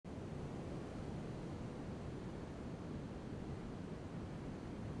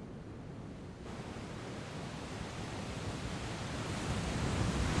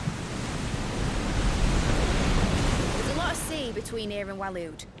between here and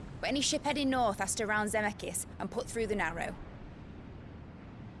Waloed, but any ship heading north has to round Zemeckis and put through the Narrow.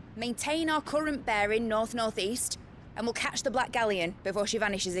 Maintain our current bearing north-northeast, and we'll catch the Black Galleon before she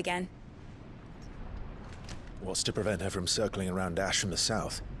vanishes again. What's to prevent her from circling around Ash from the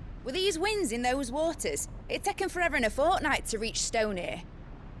south? With these winds in those waters, it'd taken forever and a fortnight to reach Stonehenge.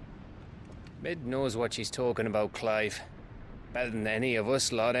 Mid knows what she's talking about, Clive. Better than any of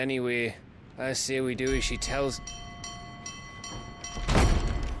us lot, anyway. I say we do as she tells.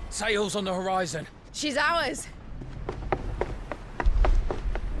 Sails on the horizon. She's ours.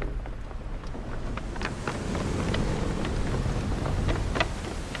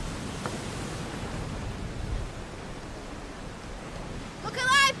 Look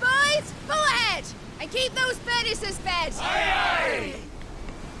alive, boys! Full ahead! And keep those furnaces fed! Aye, aye!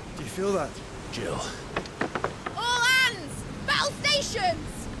 Do you feel that, Jill? All hands! Battle stations!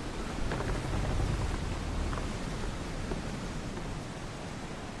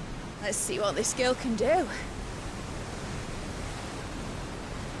 Let's see what this girl can do.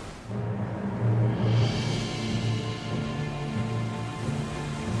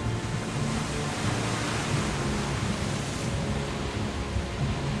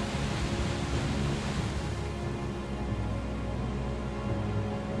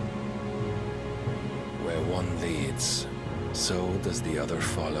 Where one leads, so does the other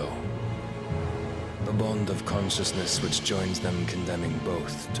follow. The bond of consciousness which joins them, condemning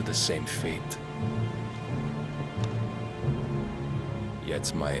both to the same fate.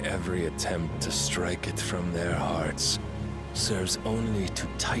 Yet my every attempt to strike it from their hearts serves only to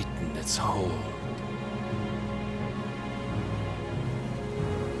tighten its hold.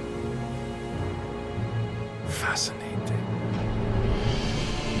 Fascinating.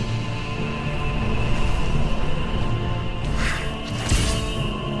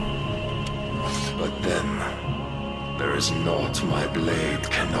 But then, there is naught my blade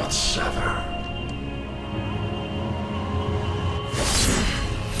cannot sever.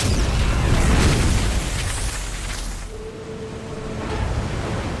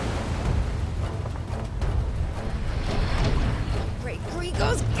 Great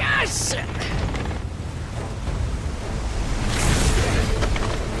Grigor's gas!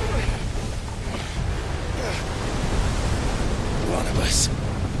 One of us.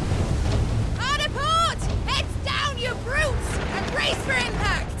 You brutes! And brace for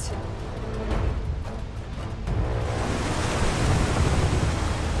impact!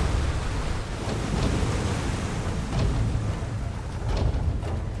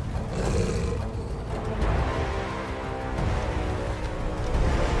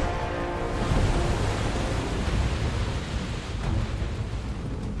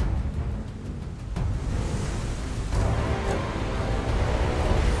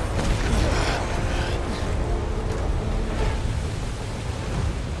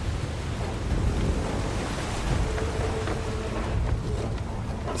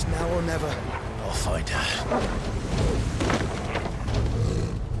 Now or never. I'll find her.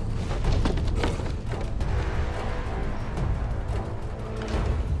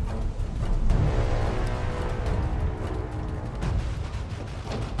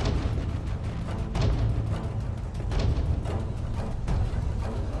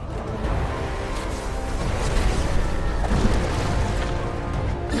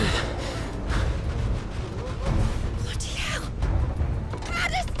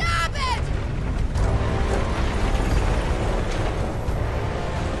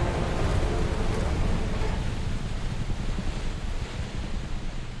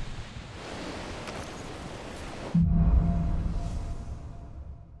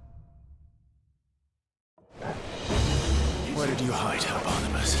 Where did you hide her,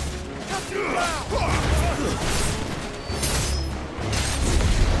 Barnabas?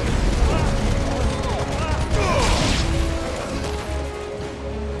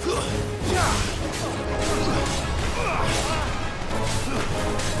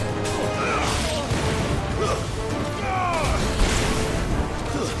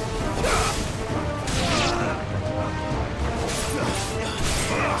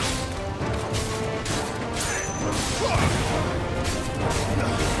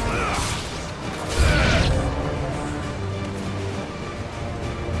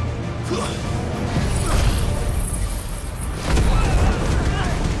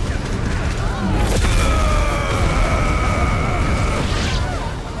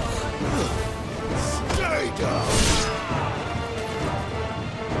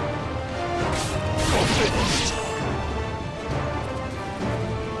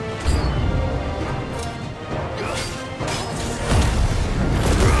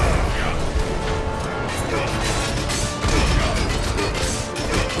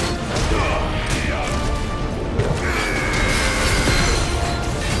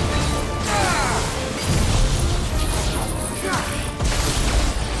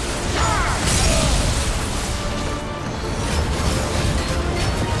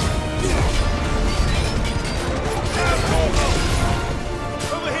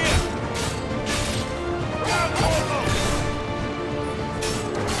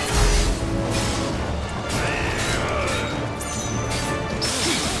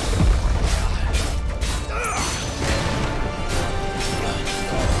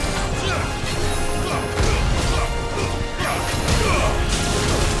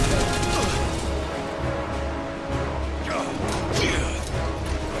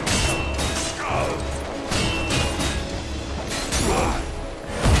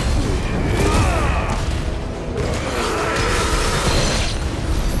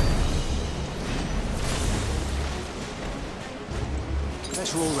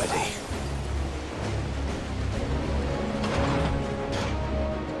 Better already.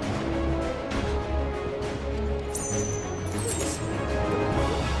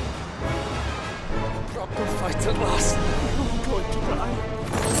 Proper fight at last. I'm going to die.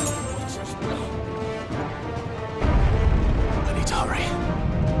 I need to hurry.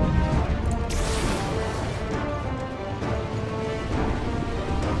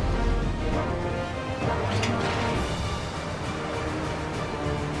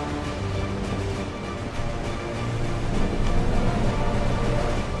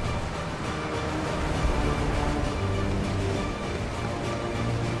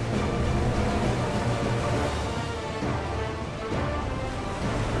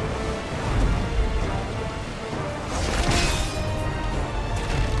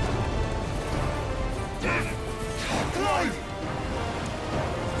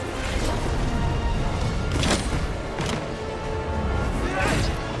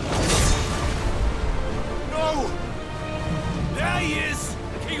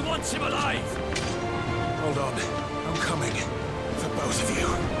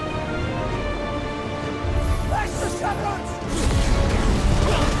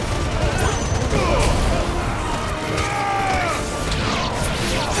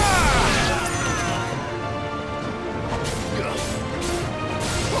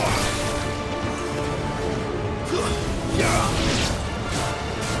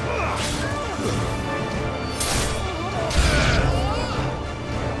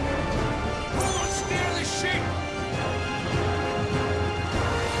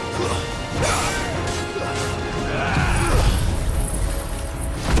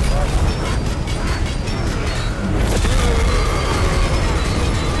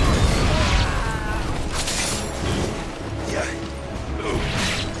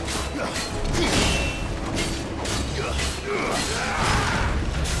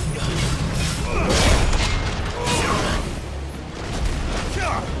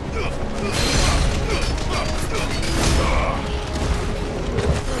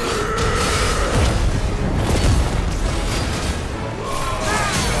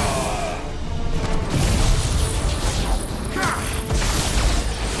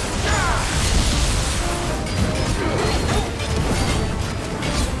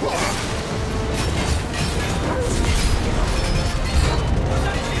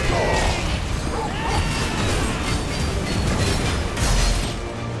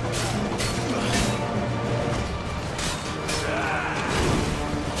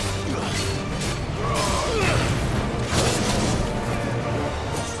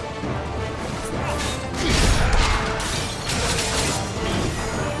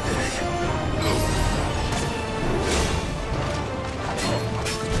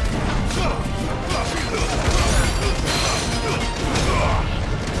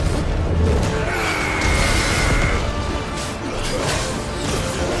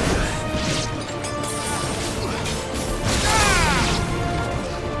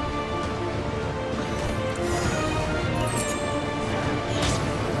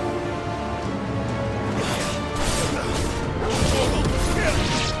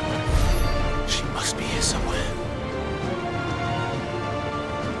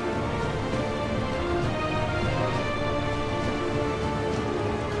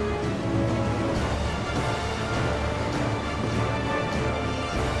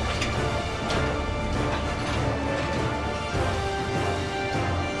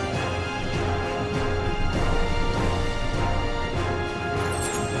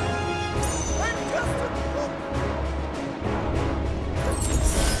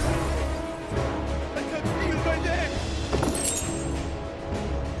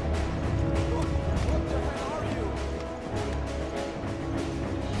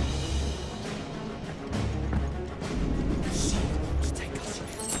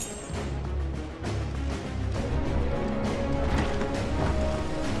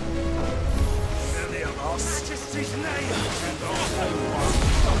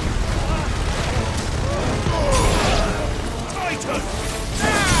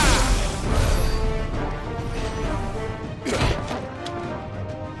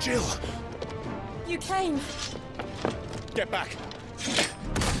 Get back!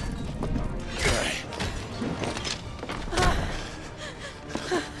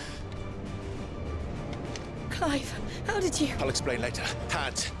 Clive, how did you... I'll explain later.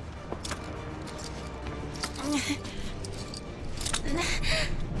 Hands.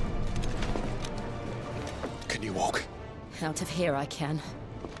 Can you walk? Out of here I can.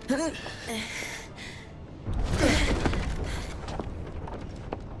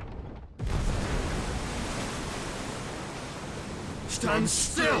 Stand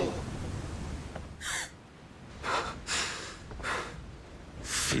still!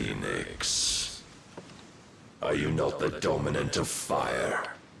 Phoenix. Are you not the dominant of fire?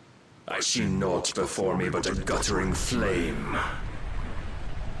 I see naught before me but a guttering flame.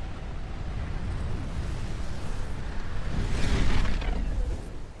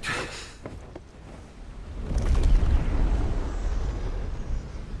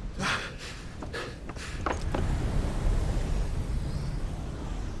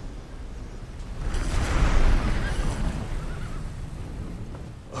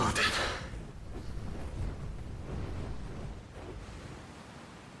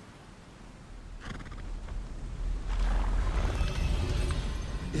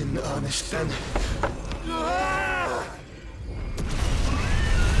 In earnest, then.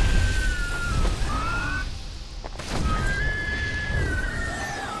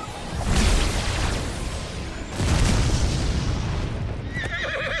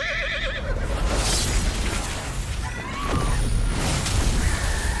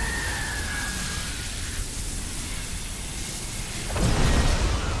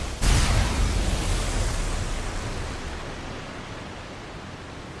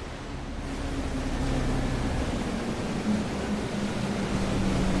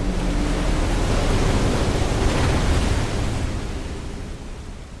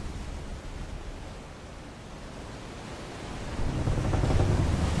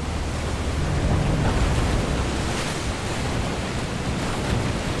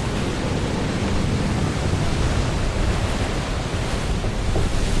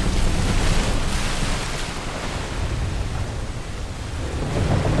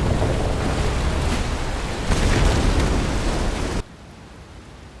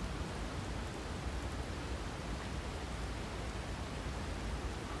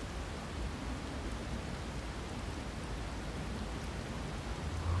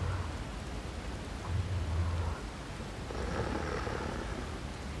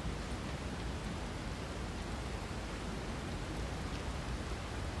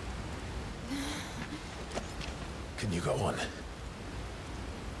 Can you go on?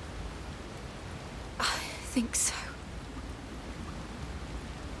 I think so.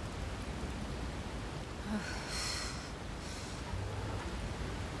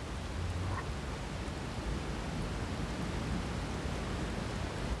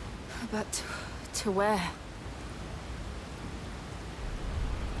 But to where?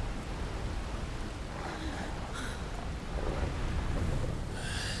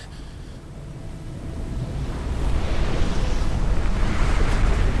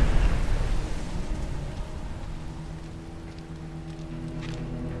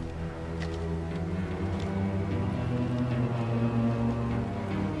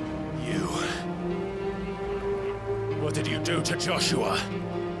 What did you do to Joshua?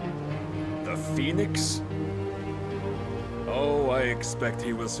 The Phoenix? Oh, I expect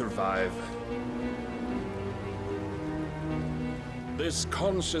he will survive. This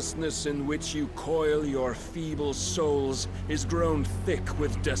consciousness in which you coil your feeble souls is grown thick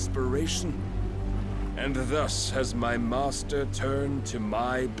with desperation. And thus has my master turned to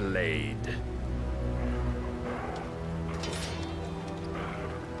my blade.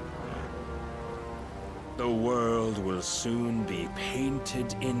 The world will soon be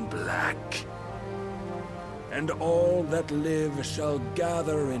painted in black. And all that live shall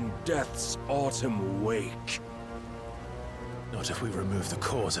gather in death's autumn wake. Not if we remove the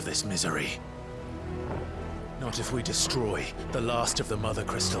cause of this misery. Not if we destroy the last of the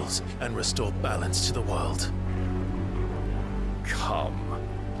Mothercrystals and restore balance to the world. Come.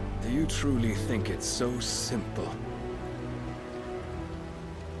 Do you truly think it's so simple?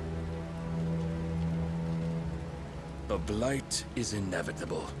 The blight is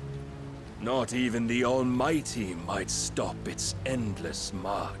inevitable. Not even the Almighty might stop its endless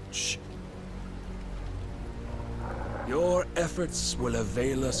march. Your efforts will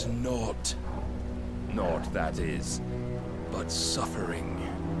avail us naught. Naught, that is, but suffering.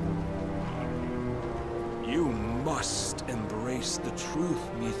 You must embrace the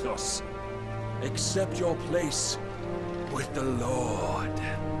truth, Mythos. Accept your place with the Lord.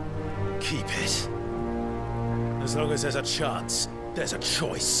 Keep it. As long as there's a chance, there's a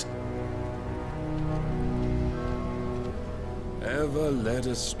choice. Ever led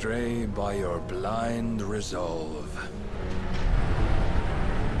astray by your blind resolve.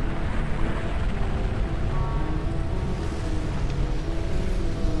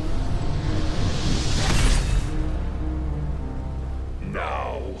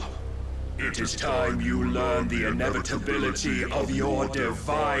 Now, it is time you learn the inevitability of your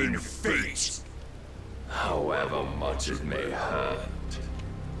divine fate. However much it may hurt.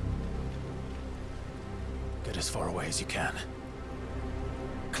 as far away as you can.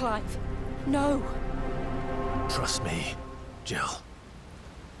 Clive, no! Trust me, Jill.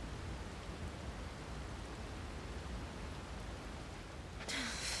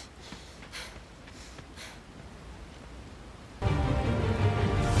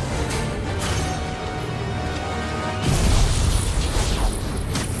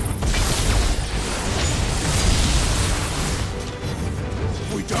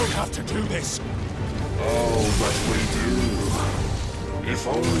 We don't have to do this. Oh, but we do. If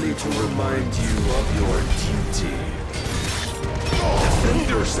only to remind you of your duty. Defend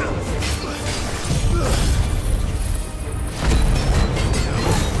yourself!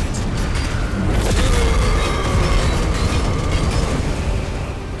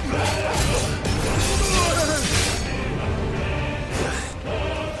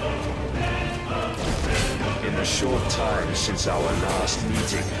 In the short time since our last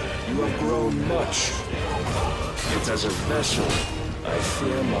meeting, you have grown much. Yet as a vessel, I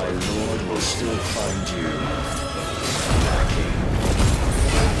fear my lord will still find you lacking.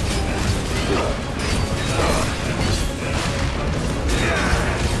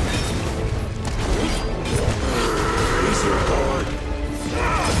 Raise your guard.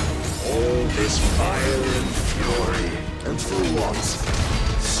 All this fire and fury, and for what?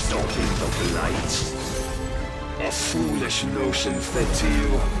 Stopping the blight? A foolish notion fed to you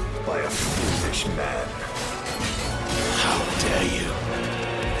by a foolish man. How dare you?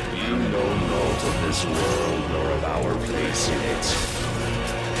 You know naught of this world nor of our place in it.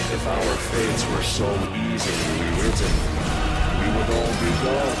 If our fates were so easily rewritten, we would all be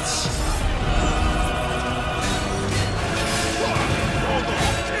gods.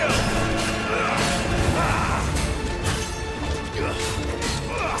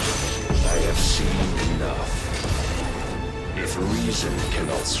 I have seen enough. If reason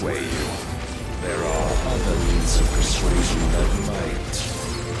cannot sway you, there are other means of persuasion that might.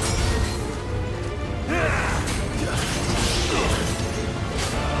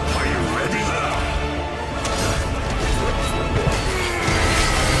 Are you ready?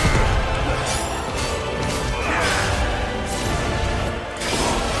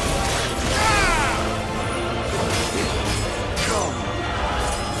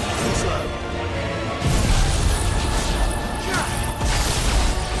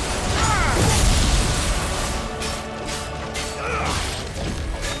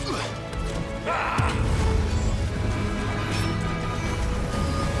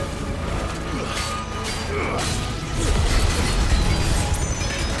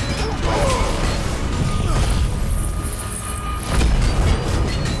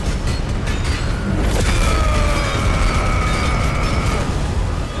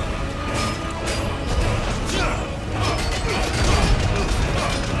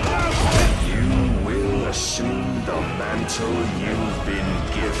 You've been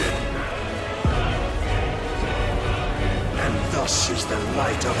given. And thus is the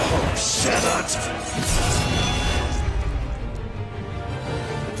light of hope severed.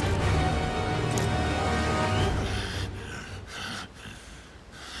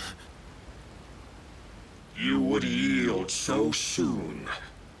 You would yield so soon.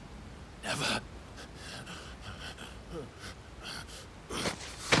 Never.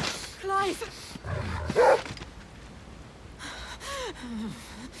 Clive!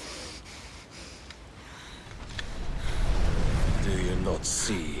 Do you not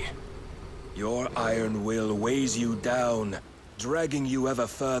see? Your iron will weighs you down, dragging you ever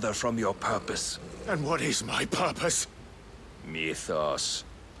further from your purpose. And what is my purpose? Mythos.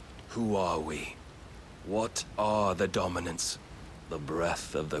 Who are we? What are the dominants? The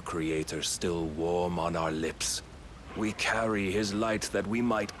breath of the Creator still warm on our lips. We carry his light that we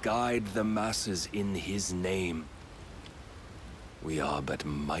might guide the masses in his name. We are but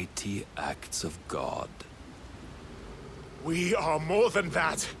mighty acts of God. We are more than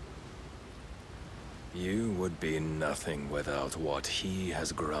that. You would be nothing without what he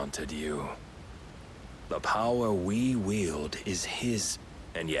has granted you. The power we wield is his,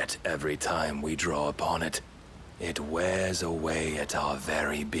 and yet every time we draw upon it, it wears away at our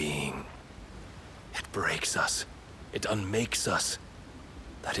very being. It breaks us. It unmakes us,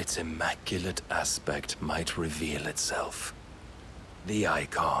 that its immaculate aspect might reveal itself. The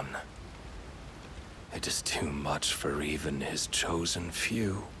Eikon. It is too much for even his chosen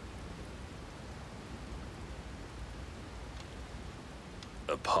few.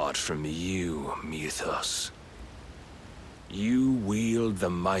 Apart from you, Mythos. You wield the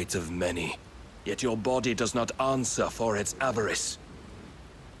might of many, yet your body does not answer for its avarice.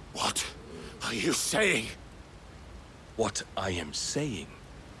 What are you saying? What I am saying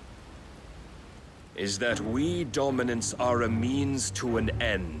is that we dominants are a means to an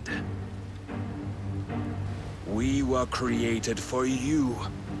end. We were created for you,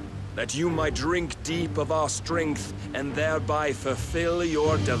 that you might drink deep of our strength and thereby fulfill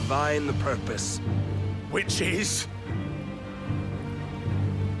your divine purpose. Which is?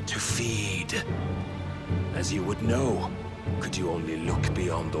 To feed. As you would know, could you only look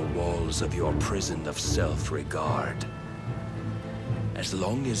beyond the walls of your prison of self-regard. As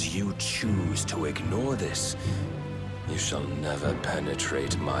long as you choose to ignore this, you shall never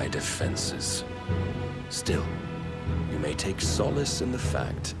penetrate my defenses. Still, you may take solace in the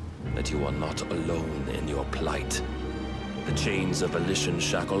fact that you are not alone in your plight. The chains of volition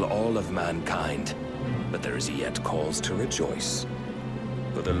shackle all of mankind, but there is yet cause to rejoice.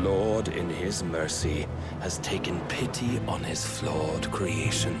 For the Lord, in his mercy, has taken pity on his flawed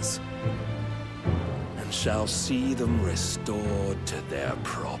creations, and shall see them restored to their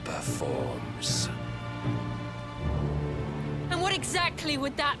proper forms. And what exactly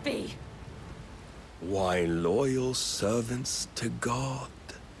would that be? Why, loyal servants to God.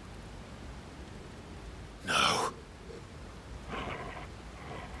 No.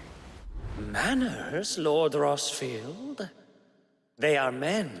 Manners, Lord Rosfield? They are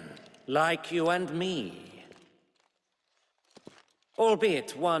men, like you and me.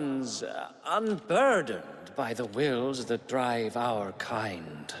 Albeit ones unburdened by the wills that drive our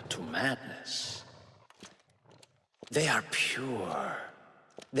kind to madness. They are pure.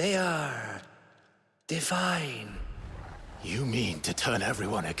 They are divine. You mean to turn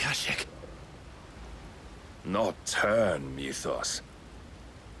everyone Akashic? Not turn, Mythos.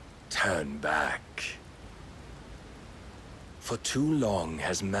 Turn back. For too long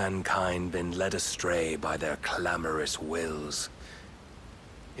has mankind been led astray by their clamorous wills.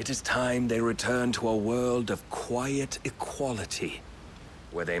 It is time they return to a world of quiet equality,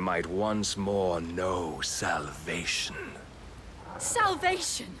 where they might once more know salvation.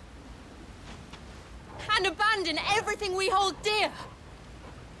 Salvation? And abandon everything we hold dear?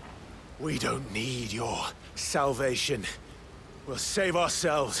 We don't need your salvation. We'll save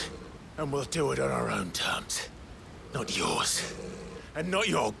ourselves, and we'll do it on our own terms. Not yours. And not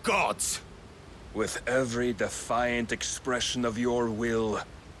your gods! With every defiant expression of your will,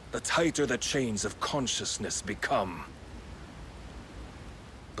 the tighter the chains of consciousness become.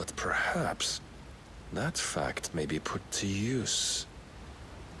 But perhaps that fact may be put to use.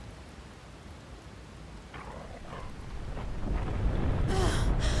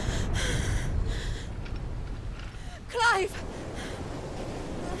 Clive!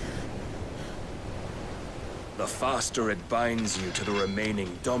 The faster it binds you to the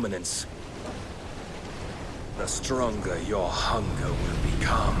remaining dominance, the stronger your hunger will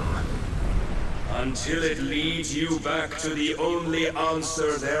become. Until it leads you back to the only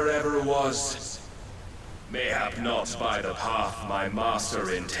answer there ever was. Mayhap not by the path my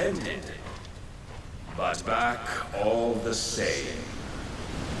master intended, but back all the same.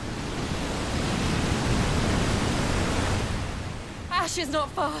 Ash is not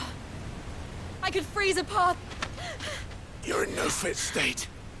far. I could freeze a path. You're in no fit state.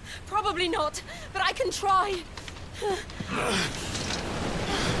 Probably not, but I can try.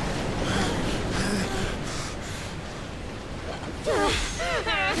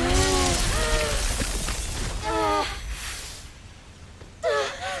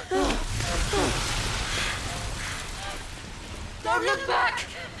 Don't look back!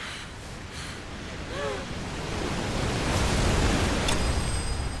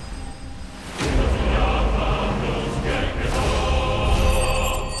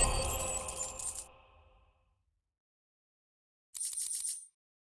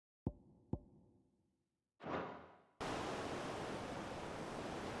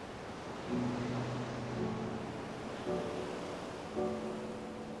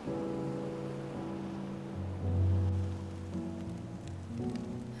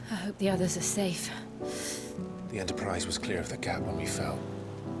 I hope the others are safe. The Enterprise was clear of the gap when we fell.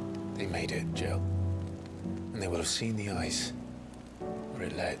 They made it, Jill. And they will have seen the ice, where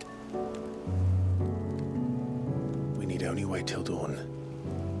it led. We need only wait till dawn.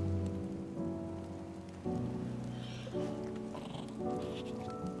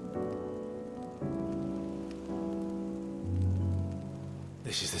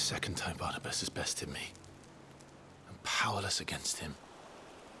 This is the second time Barnabas has bested me. I'm powerless against him.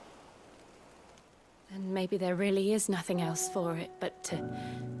 And maybe there really is nothing else for it but to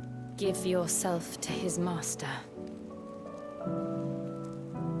give yourself to his master.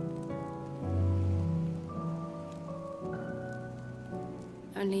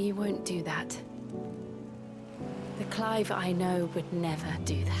 Only you won't do that. The Clive I know would never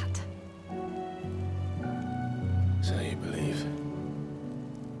do that.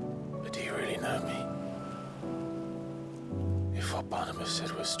 Father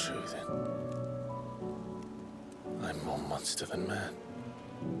said was true, then I'm more monster than man.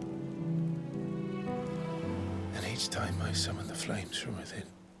 And each time I summon the flames from within,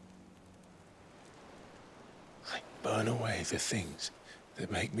 I burn away the things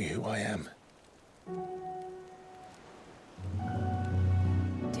that make me who I am.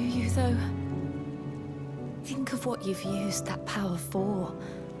 Do you, though? Think of what you've used that power for,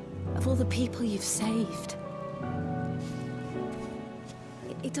 of all the people you've saved.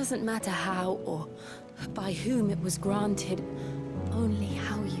 It doesn't matter how or by whom it was granted, only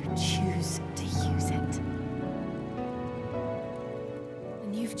how you choose to use it.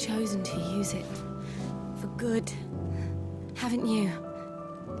 And you've chosen to use it for good, haven't you?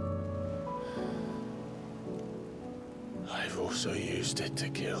 I've also used it to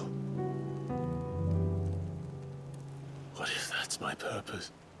kill. What if that's my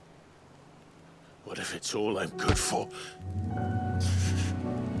purpose? What if it's all I'm good for?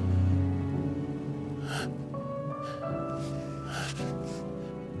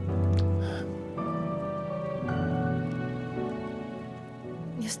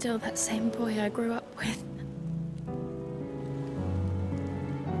 You're still that same boy I grew up with.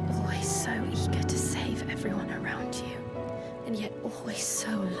 Always so eager to save everyone around you, and yet always so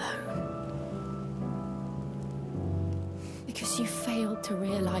alone. Because you failed to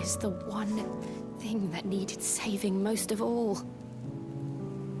realize the one thing that needed saving most of all.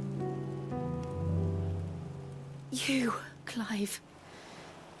 You, Clive.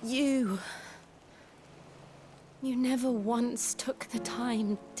 You. You never once took the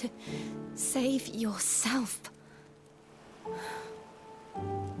time to save yourself.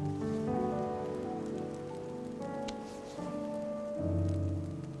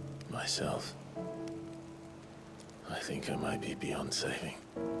 Myself. I think I might be beyond saving.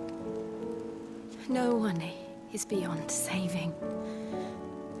 No one is beyond saving,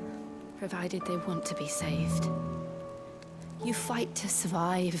 provided they want to be saved. You fight to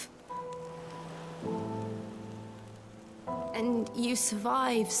survive. And you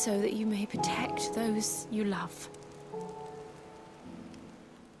survive so that you may protect those you love.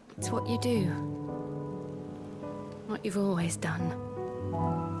 It's what you do. What you've always done.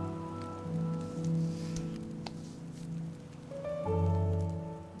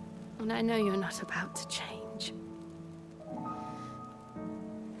 And I know you're not about to change.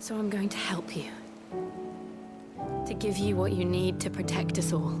 So I'm going to help you. To give you what you need to protect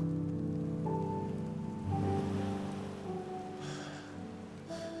us all.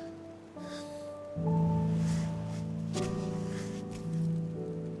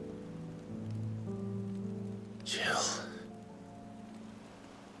 Jill.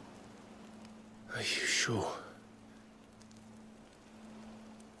 Are you sure?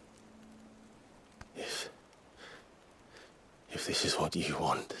 If this is what you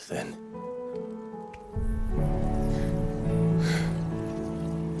want, then...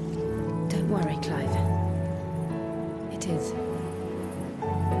 Don't worry, Clive. It is.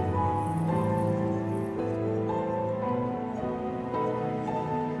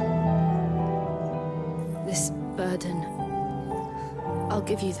 This burden, I'll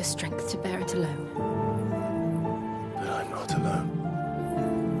give you the strength to bear it alone. But I'm not alone.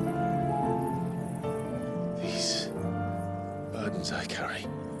 These burdens I carry,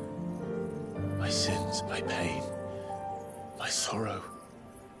 my sins, my pain, my sorrow,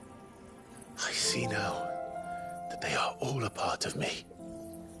 I see now that they are all a part of me.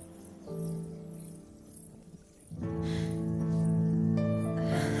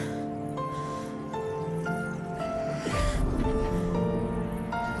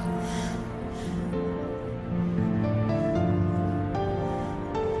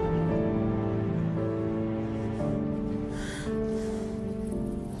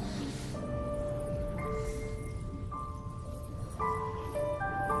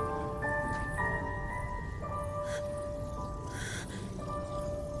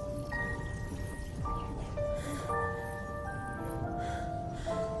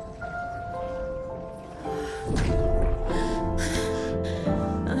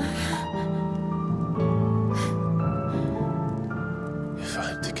 If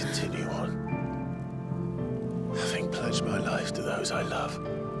I'm to continue on, having pledged my life to those I love,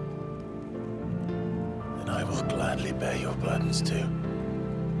 then I will gladly bear your burdens too,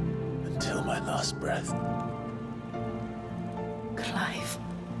 until my last breath. Clive.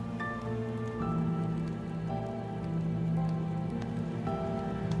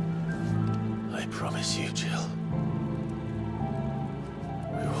 I promise you, Jill,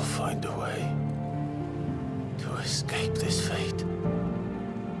 we will find a way to escape this fate.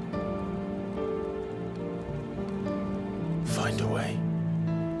 Find a way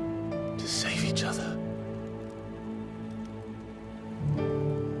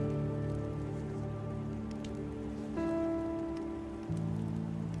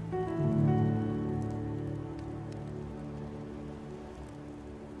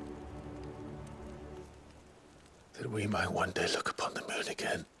we might one day look upon the moon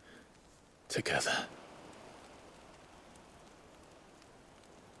again, together.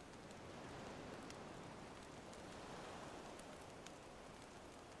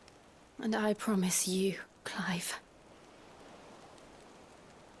 And I promise you, Clive,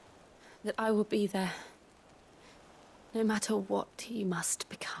 that I will be there, no matter what you must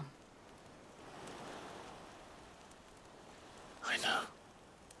become. I know.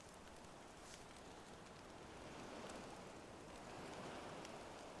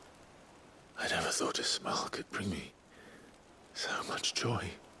 I never thought a smile could bring me so much joy.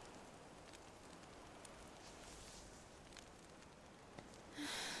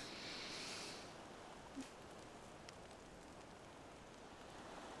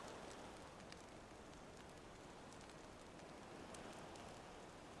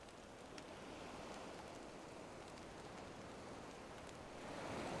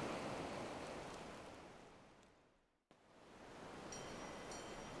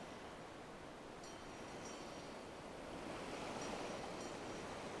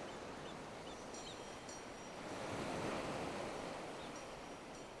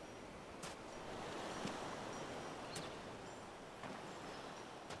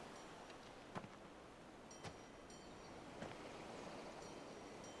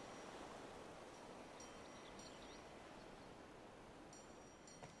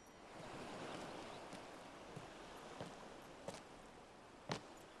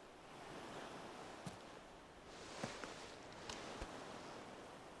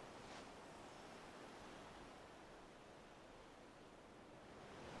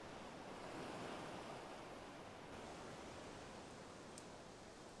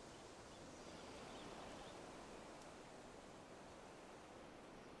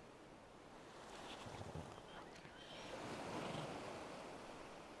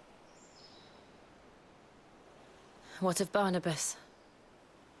 What of Barnabas?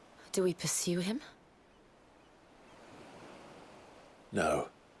 Do we pursue him? No.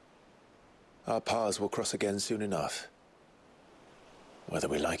 Our paths will cross again soon enough. Whether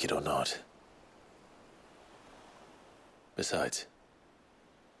we like it or not. Besides,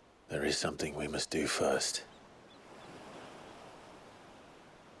 there is something we must do first.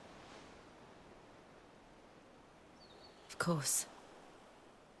 Of course.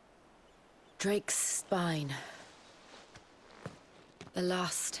 Drake's spine. The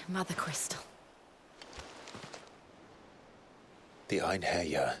last Mothercrystal. The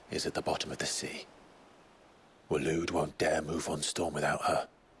Einherja is at the bottom of the sea. Waloed won't dare move on Storm without her.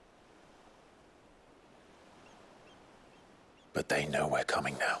 But they know we're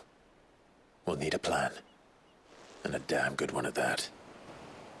coming now. We'll need a plan. And a damn good one at that.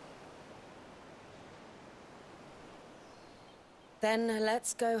 Then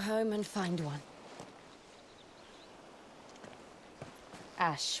let's go home and find one.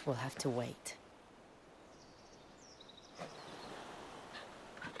 Ash will have to wait.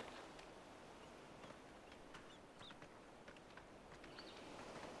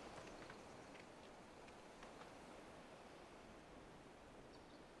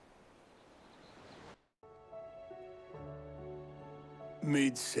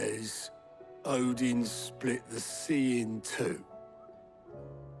 Mid says Odin split the sea in two.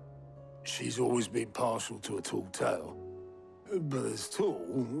 She's always been partial to a tall tale. But there's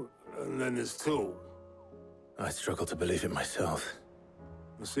tall, and then there's tall. I struggle to believe it myself.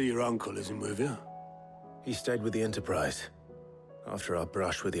 I see your uncle isn't with you. He stayed with the Enterprise. After our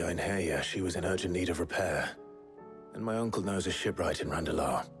brush with the Einherja, she was in urgent need of repair. And my uncle knows a shipwright in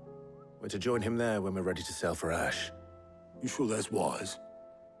Randalar. We're to join him there when we're ready to sail for Ash. You sure that's wise?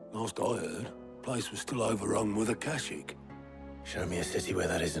 Last I heard, the place was still overrun with Akashic. Show me a city where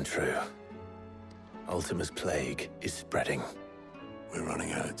that isn't true. Ultima's plague is spreading. We're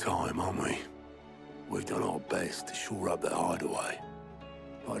running out of time, aren't we? We've done our best to shore up that hideaway.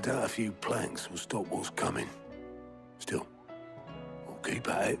 But I doubt a few planks will stop what's coming. Still, we'll keep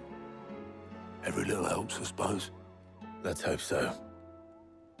at it. Every little helps, I suppose. Let's hope so.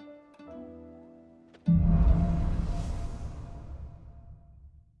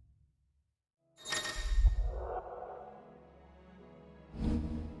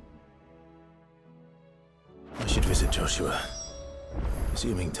 I should visit Joshua,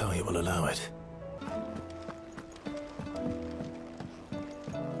 assuming Talia will allow it.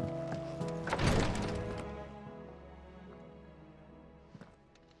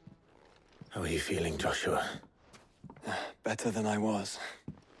 How are you feeling, Joshua? Better than I was.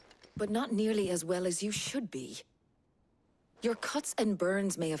 But not nearly as well as you should be. Your cuts and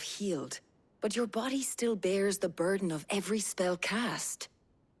burns may have healed, but your body still bears the burden of every spell cast.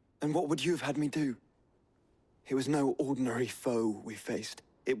 And what would you have had me do? It was no ordinary foe we faced.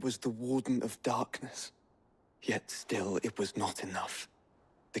 It was the Warden of Darkness. Yet still, it was not enough.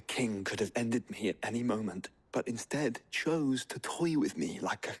 The king could have ended me at any moment, but instead chose to toy with me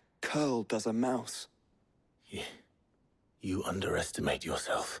like a curl does a mouse. Yeah. You underestimate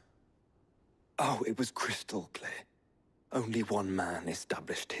yourself. Oh, it was crystal clear. Only one man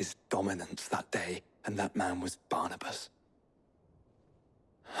established his dominance that day, and that man was Barnabas.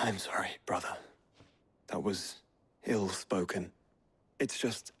 I'm sorry, brother. That was ill-spoken. It's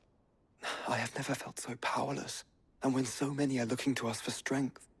just, I have never felt so powerless. And when so many are looking to us for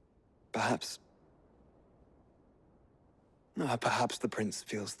strength, perhaps the prince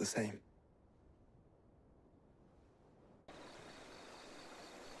feels the same.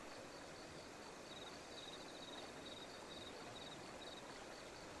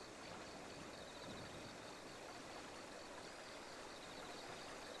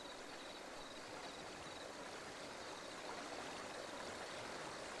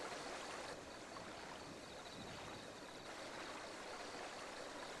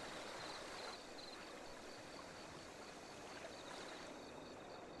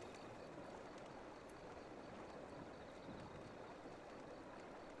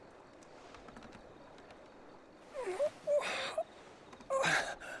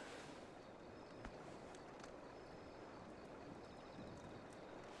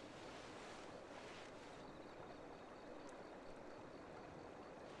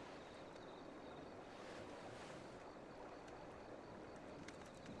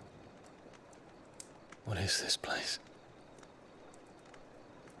 What is this place?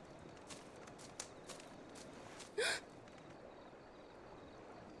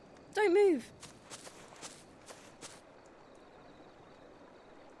 Don't move.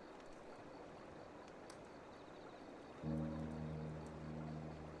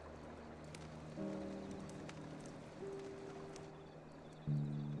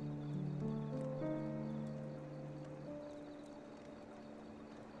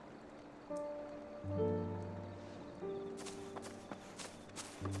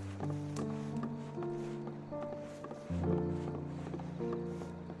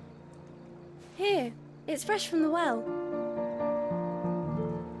 Here, it's fresh from the well.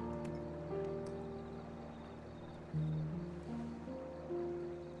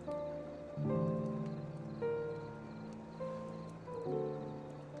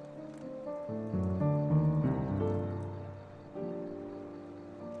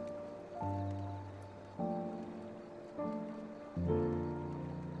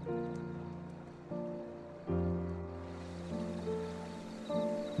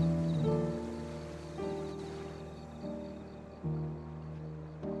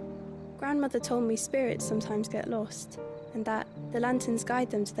 Grandmother told me spirits sometimes get lost, and that the lanterns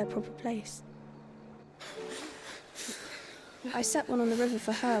guide them to their proper place. I set one on the river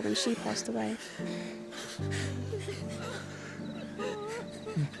for her when she passed away.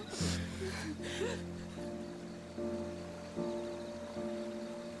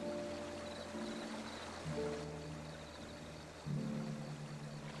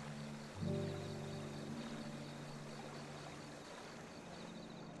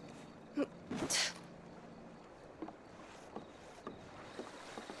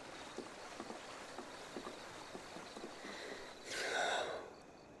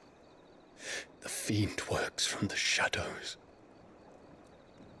 The fiend works from the shadows.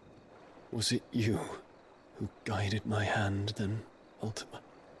 Was it you who guided my hand then, Ultima?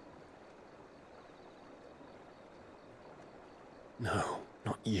 No,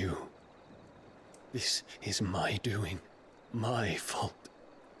 not you. This is my doing, my fault,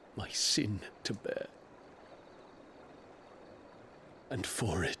 my sin to bear. And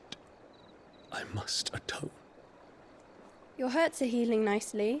for it, I must atone. Your hurts are healing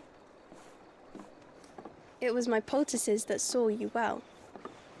nicely. It was my poultices that saw you well.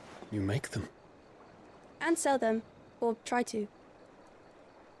 You make them? And sell them, or try to.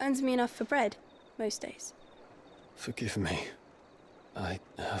 Earns me enough for bread, most days. Forgive me. I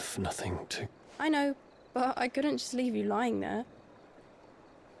have nothing to... I know, but I couldn't just leave you lying there.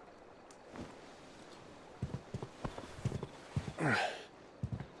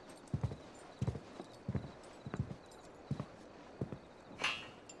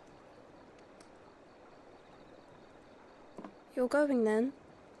 You're going then?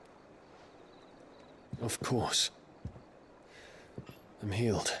 Of course. I'm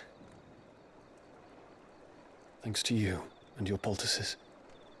healed. Thanks to you and your poultices.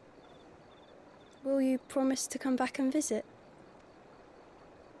 Will you promise to come back and visit?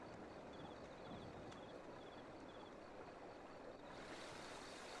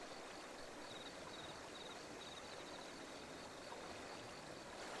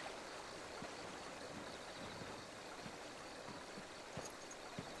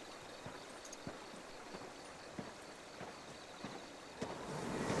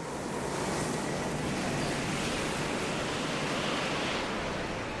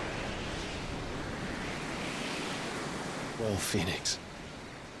 Well, Phoenix,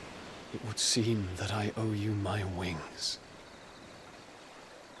 it would seem that I owe you my wings.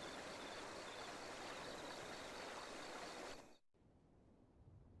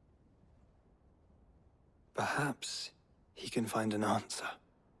 Perhaps he can find an answer.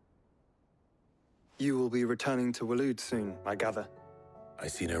 You will be returning to Waloed soon, I gather. I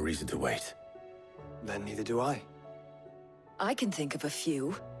see no reason to wait. Then neither do I. I can think of a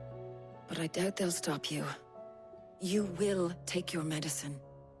few, but I doubt they'll stop you. You will take your medicine.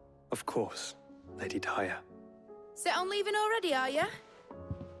 Of course, Lady Daya. Set on leaving already, are you?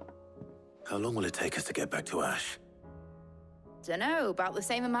 How long will it take us to get back to Ash? Dunno, about the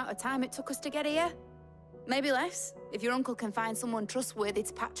same amount of time it took us to get here. Maybe less, if your uncle can find someone trustworthy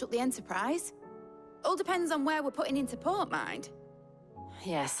to patch up the Enterprise. All depends on where we're putting into port, mind.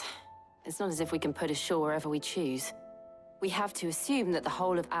 Yes. It's not as if we can put ashore wherever we choose. We have to assume that the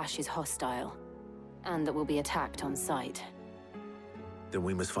whole of Ash is hostile, and that we'll be attacked on sight. Then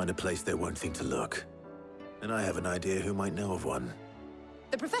we must find a place they won't think to look. And I have an idea who might know of one.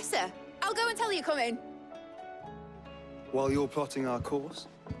 The Professor! I'll go and tell you coming! While you're plotting our course,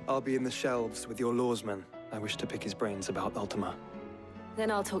 I'll be in the shelves with your lawsman. I wish to pick his brains about Ultima. Then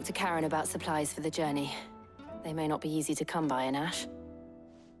I'll talk to Karen about supplies for the journey. They may not be easy to come by in Ash.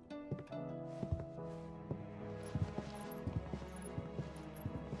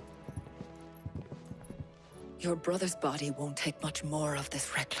 Your brother's body won't take much more of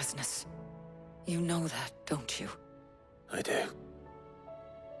this recklessness. You know that, don't you? I do.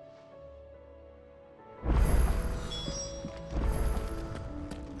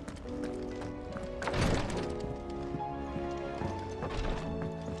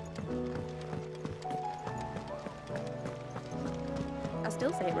 I'll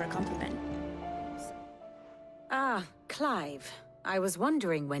still say it were a compliment. Ah, Clive. I was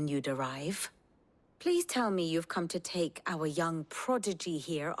wondering when you'd arrive. Please tell me you've come to take our young prodigy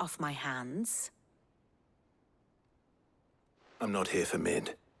here off my hands. I'm not here for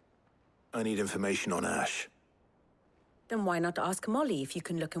Mid. I need information on Ash. Then why not ask Molly if you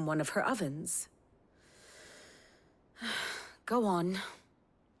can look in one of her ovens? Go on.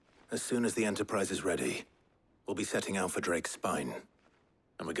 As soon as the Enterprise is ready, we'll be setting out for Drake's Spine.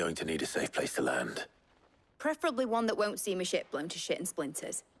 And we're going to need a safe place to land. Preferably one that won't see my ship blown to shit and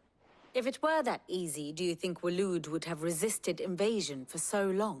splinters. If it were that easy, do you think Waloed would have resisted invasion for so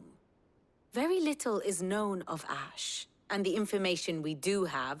long? Very little is known of Ash, and the information we do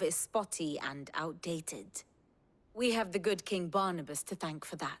have is spotty and outdated. We have the good King Barnabas to thank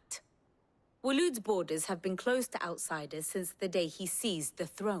for that. Waloed's borders have been closed to outsiders since the day he seized the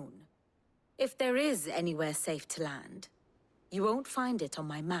throne. If there is anywhere safe to land, you won't find it on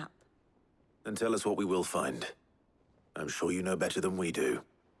my map. Then tell us what we will find. I'm sure you know better than we do.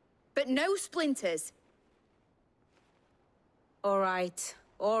 But no splinters! All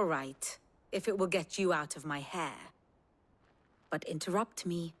right, if it will get you out of my hair. But interrupt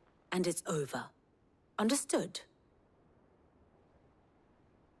me, and it's over. Understood?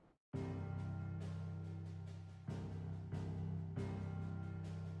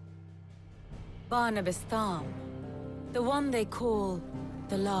 Barnabas Tham, the one they call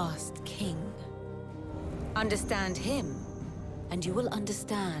the Last King. Understand him, and you will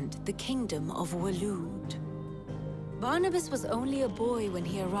understand the kingdom of Waloed. Barnabas was only a boy when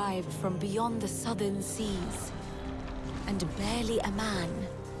he arrived from beyond the southern seas, and barely a man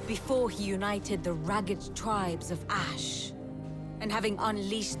before he united the ragged tribes of Ash. And having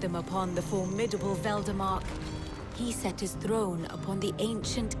unleashed them upon the formidable Veldamark, he set his throne upon the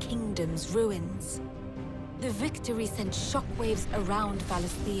ancient kingdom's ruins. The victory sent shockwaves around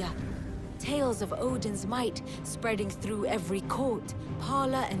Valisthea, tales of Odin's might spreading through every court,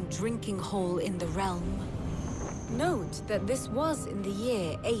 parlor, and drinking hole in the realm. Note that this was in the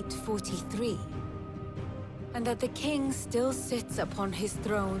year 843, and that the king still sits upon his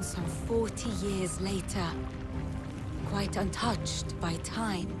throne some 40 years later, quite untouched by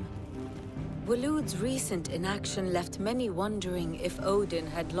time. Waloed's recent inaction left many wondering if Odin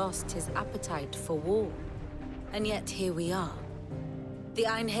had lost his appetite for war. And yet here we are. The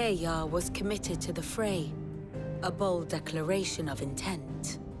Einherjar was committed to the fray, a bold declaration of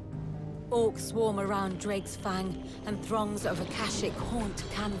intent. Orcs swarm around Drake's Fang, and throngs of Akashic haunt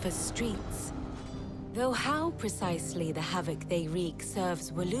Canvas streets. Though how precisely the havoc they wreak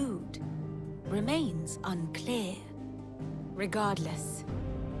serves Waloed remains unclear. Regardless,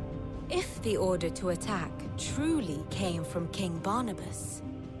 if the order to attack truly came from King Barnabas,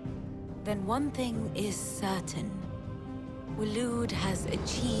 then one thing is certain. Waloed has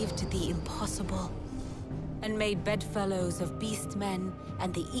achieved the impossible, and made bedfellows of beastmen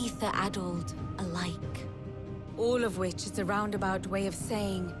and the ether-addled alike. All of which is a roundabout way of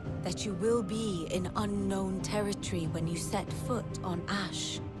saying that you will be in unknown territory when you set foot on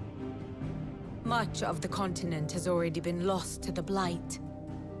Ash. Much of the continent has already been lost to the Blight,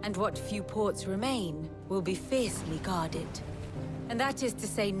 and what few ports remain will be fiercely guarded. And that is to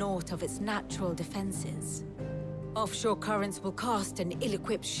say naught of its natural defenses. Offshore currents will cast an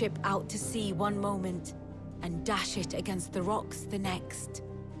ill-equipped ship out to sea one moment, and dash it against the rocks the next.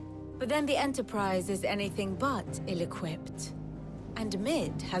 But then the Enterprise is anything but ill-equipped. And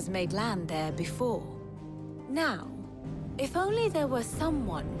Mid has made land there before. Now, if only there were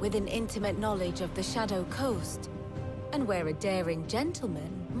someone with an intimate knowledge of the Shadow Coast, and where a daring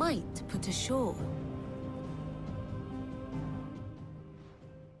gentleman might put ashore.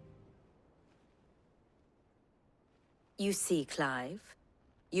 You see, Clive,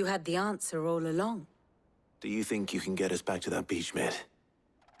 you had the answer all along. Do you think you can get us back to that beach, Mid?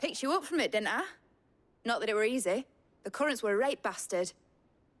 Picked you up from it, didn't I? Not that it were easy. The currents were a right bastard.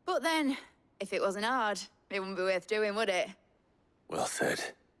 But then, if it wasn't hard, it wouldn't be worth doing, would it? Well said.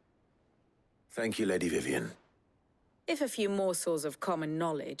 Thank you, Lady Vivian. If a few morsels of common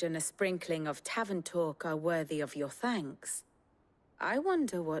knowledge and a sprinkling of tavern talk are worthy of your thanks, I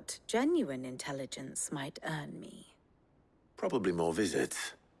wonder what genuine intelligence might earn me. Probably more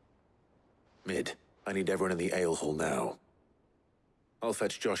visits. Mid, I need everyone in the ale hall now. I'll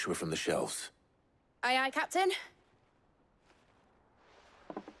fetch Joshua from the shelves. Aye, aye, Captain.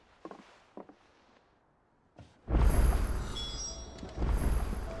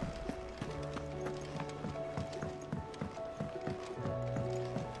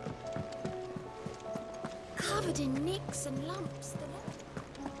 Covered in nicks and lumps.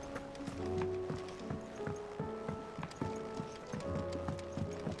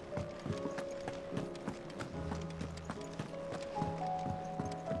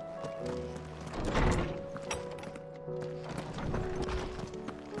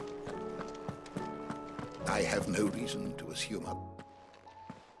 I have no reason to assume a...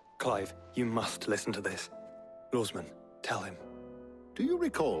 Clive, you must listen to this. Lawsman, tell him. Do you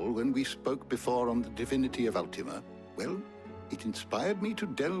recall when we spoke before on the divinity of Ultima? Well, it inspired me to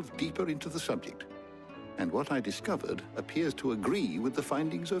delve deeper into the subject. And what I discovered appears to agree with the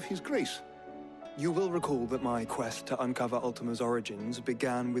findings of His Grace. You will recall that my quest to uncover Ultima's origins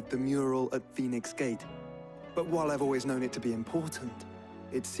began with the mural at Phoenix Gate. But while I've always known it to be important,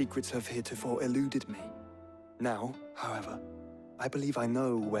 its secrets have heretofore eluded me. Now, however, I believe I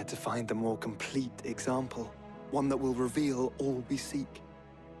know where to find the more complete example. One that will reveal all we seek.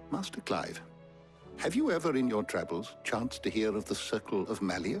 Master Clive, have you ever in your travels chanced to hear of the Circle of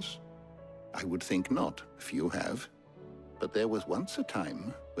Malleus? I would think not, few have. But there was once a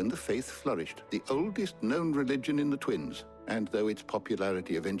time when the faith flourished, the oldest known religion in the Twins, and though its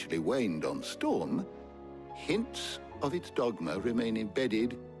popularity eventually waned on Storm, hints of its dogma remain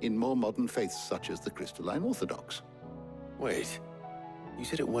embedded in more modern faiths such as the Crystalline Orthodox. Wait, you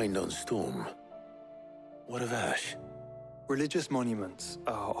said it waned on Storm. What of Ash? Religious monuments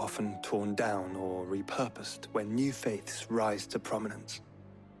are often torn down or repurposed when new faiths rise to prominence.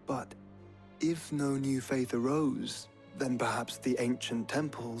 But if no new faith arose, then perhaps the ancient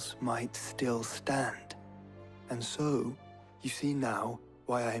temples might still stand. And so, you see now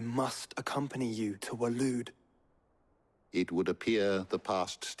why I must accompany you to Waloed. It would appear the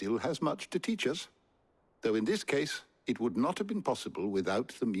past still has much to teach us, though in this case, it would not have been possible without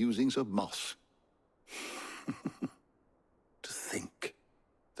the musings of Moss. To think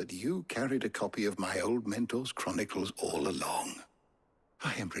that you carried a copy of my old mentor's chronicles all along.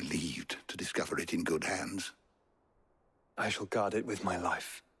 I am relieved to discover it in good hands. I shall guard it with my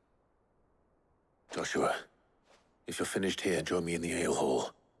life. Joshua, if you're finished here, join me in the ale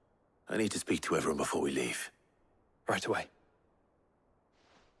hall. I need to speak to everyone before we leave. Right away.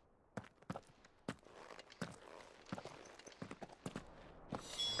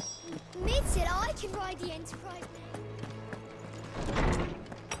 Mid said I can ride the Enterprise now.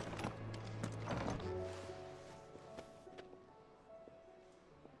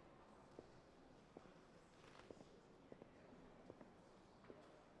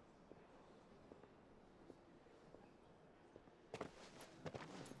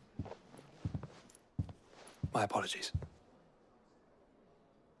 My apologies.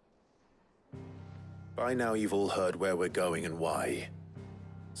 By now you've all heard where we're going and why.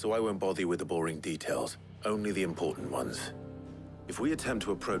 So I won't bother you with the boring details, only the important ones. If we attempt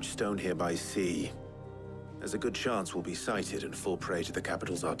to approach Stone here by sea, there's a good chance we'll be sighted and fall prey to the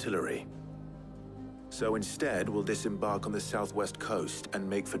capital's artillery. So instead, we'll disembark on the southwest coast and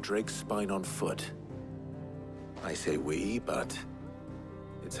make for Drake's Spine on foot. I say we, but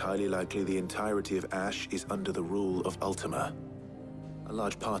it's highly likely the entirety of Ash is under the rule of Ultima. A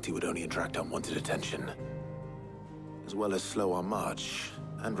large party would only attract unwanted attention, as well as slow our march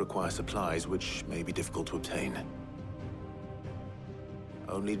and require supplies which may be difficult to obtain.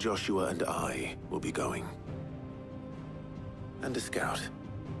 Only Joshua and I will be going. And a scout.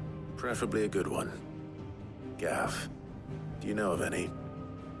 Preferably a good one. Gav, do you know of any?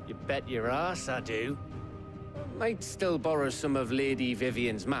 You bet your ass I do. Might still borrow some of Lady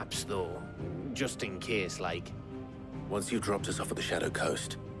Vivian's maps, though. Just in case, like. Once you've dropped us off at the Shadow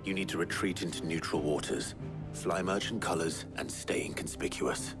Coast, you need to retreat into neutral waters, fly merchant colors, and stay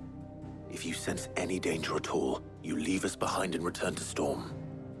inconspicuous. If you sense any danger at all, you leave us behind and return to Storm.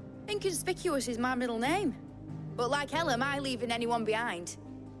 Inconspicuous is my middle name. But like hell am I leaving anyone behind.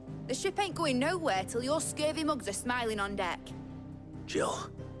 The ship ain't going nowhere till your scurvy mugs are smiling on deck.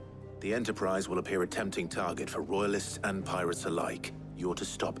 Jill, the Enterprise will appear a tempting target for royalists and pirates alike. You're to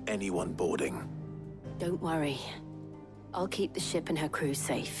stop anyone boarding. Don't worry. I'll keep the ship and her crew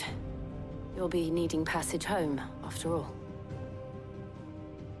safe. You'll be needing passage home, after all.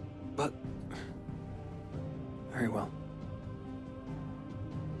 But... very well.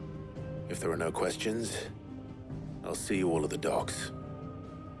 If there are no questions, I'll see you all at the docks.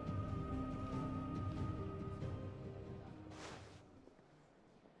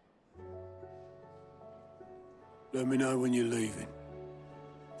 Let me know when you're leaving.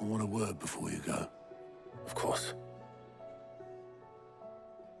 I want a word before you go. Of course.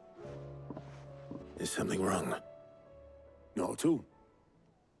 Is something wrong? Not at all.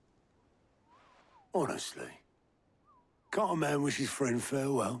 Honestly. Can't a man wish his friend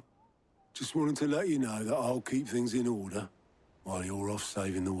farewell? Just wanted to let you know that I'll keep things in order while you're off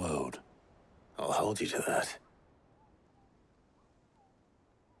saving the world. I'll hold you to that.